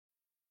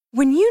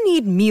When you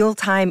need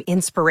mealtime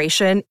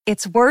inspiration,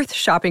 it's worth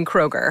shopping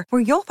Kroger,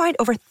 where you'll find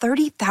over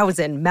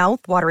 30,000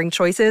 mouth-watering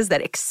choices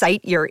that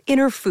excite your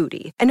inner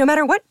foodie. And no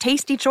matter what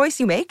tasty choice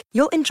you make,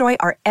 you'll enjoy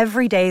our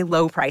everyday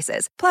low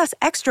prices, plus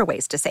extra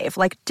ways to save,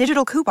 like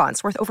digital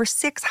coupons worth over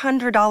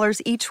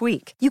 $600 each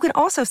week. You can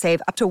also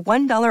save up to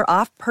 $1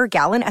 off per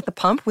gallon at the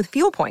pump with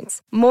fuel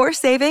points. More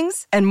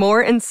savings and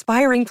more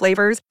inspiring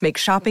flavors make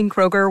shopping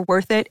Kroger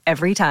worth it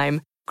every time.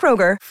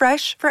 Kroger,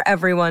 fresh for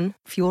everyone.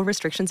 Fuel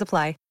restrictions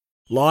apply.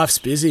 Life's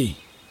busy.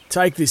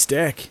 Take this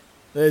deck.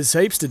 There's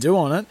heaps to do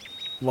on it,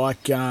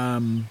 like,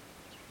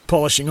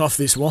 polishing off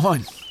this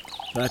wine.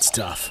 That's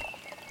tough.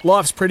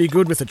 Life's pretty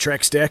good with a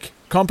Trex deck.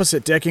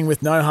 Composite decking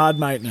with no hard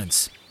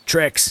maintenance.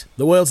 Trex,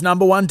 the world's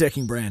 #1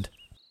 decking brand.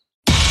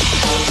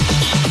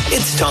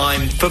 It's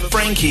time for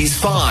Frankie's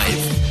 5.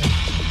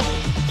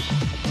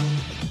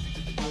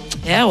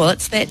 Yeah, well,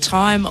 it's that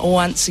time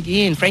once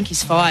again.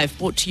 Frankie's 5,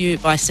 brought to you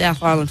by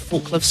South Island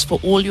Forklifts for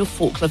all your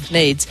forklift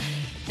needs.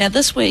 Now,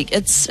 this week,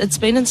 it's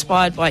been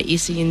inspired by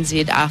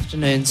SENZ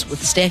Afternoons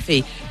with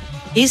Staffy.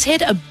 He's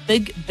had a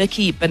big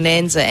Bicky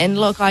Bonanza, and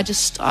look, I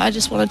just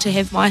wanted to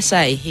have my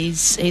say.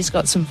 He's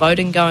got some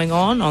voting going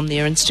on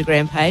their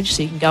Instagram page,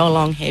 so you can go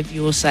along, have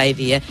your say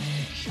there.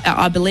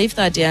 I believe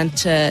they're down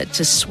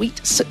to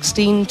Sweet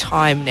 16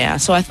 time now,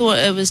 so I thought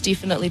it was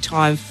definitely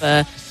time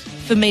for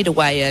me to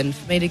weigh in,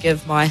 for me to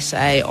give my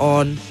say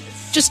on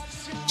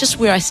just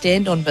where I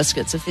stand on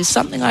biscuits. If there's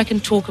something I can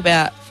talk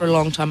about for a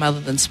long time other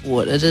than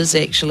sport, it is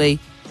actually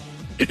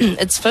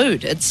it's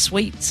food, it's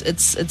sweets,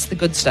 it's the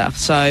good stuff.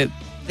 So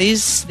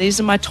these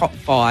are my top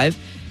 5.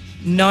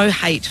 No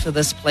hate for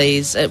this,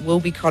 please. It will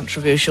be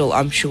controversial,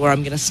 I'm sure.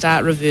 I'm going to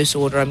start reverse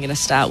order. I'm going to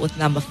start with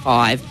number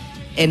 5,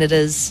 and it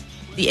is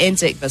the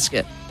Anzac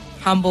biscuit.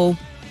 Humble,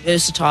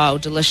 versatile,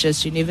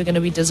 delicious. You're never going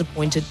to be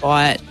disappointed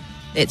by it.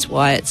 That's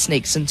why it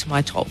sneaks into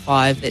my top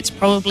 5. That's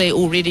probably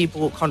already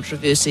brought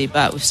controversy,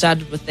 but we've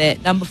started with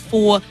that. Number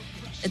 4,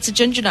 it's a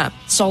ginger nut.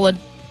 Solid,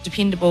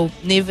 dependable,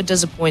 never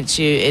disappoints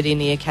you at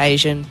any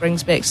occasion.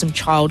 Brings back some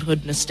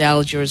childhood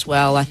nostalgia as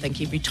well. I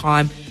think every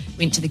time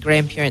went to the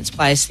grandparents'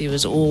 place, there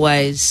was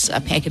always a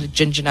packet of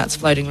ginger nuts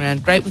floating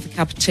around. Great with a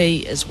cup of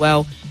tea as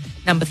well.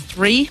 Number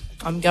 3,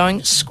 I'm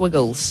going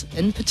squiggles,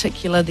 in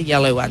particular the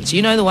yellow ones.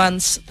 You know the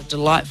ones, the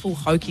delightful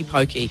hokey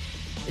pokey.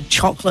 The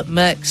chocolate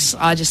mix.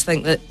 I just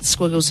think that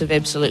squiggles have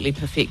absolutely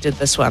perfected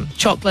this one.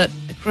 Chocolate,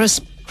 a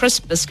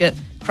crisp biscuit,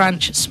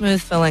 crunch,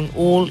 smooth filling,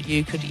 all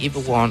you could ever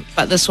want.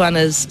 But this one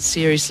is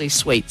seriously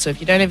sweet. So if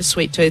you don't have a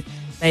sweet tooth,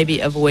 maybe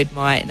avoid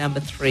my number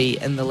 3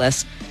 in the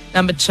list.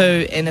 Number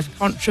 2, and if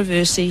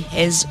controversy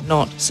has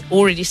not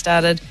already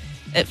started,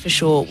 it for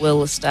sure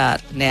will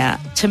start now.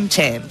 Tim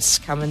Tams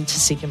come into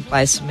second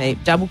place for me.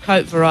 Double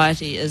coat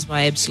variety is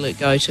my absolute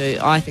go-to.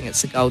 I think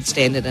it's the gold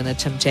standard in a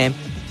Tim Tam.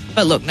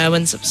 But look, no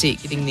one's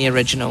upset getting the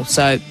original,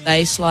 so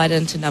they slide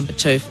into number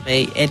 2 for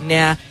me. And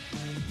now,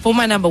 for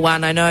my number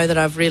 1, I know that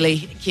I've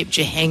really kept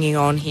you hanging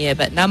on here,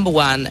 but number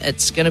 1,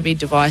 it's going to be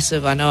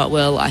divisive. I know it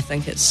will. I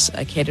think it's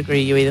a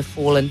category you either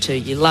fall into,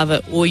 you love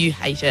it, or you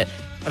hate it.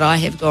 But I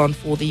have gone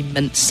for the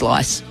mint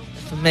slice.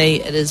 For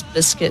me, it is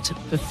biscuit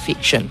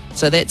perfection.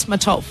 So that's my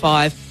top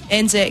 5.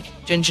 Anzac,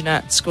 ginger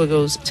nut,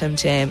 squiggles, Tim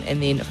Tam,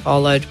 and then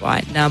followed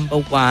by number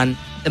 1,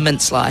 the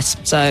mint slice.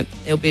 So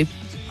there'll be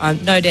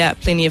no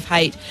doubt plenty of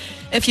hate.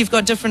 If you've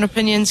got different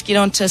opinions, get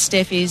onto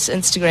Staffy's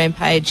Instagram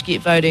page,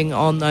 get voting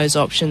on those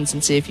options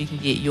and see if you can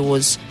get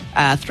yours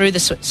through the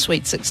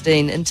Sweet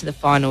 16 into the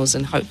finals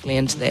and hopefully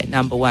into that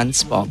number 1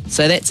 spot.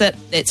 So that's it.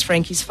 That's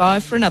Frankie's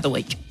 5 for another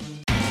week.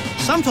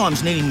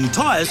 Sometimes needing new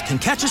tyres can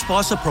catch us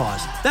by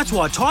surprise. That's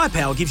why Tyre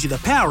Power gives you the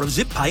power of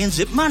Zip Pay and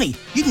Zip Money.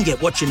 You can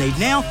get what you need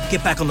now,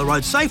 get back on the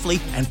road safely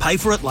and pay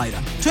for it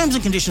later. Terms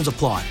and conditions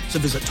apply. So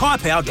visit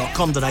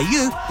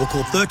tyrepower.com.au or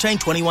call 13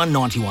 21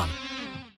 91.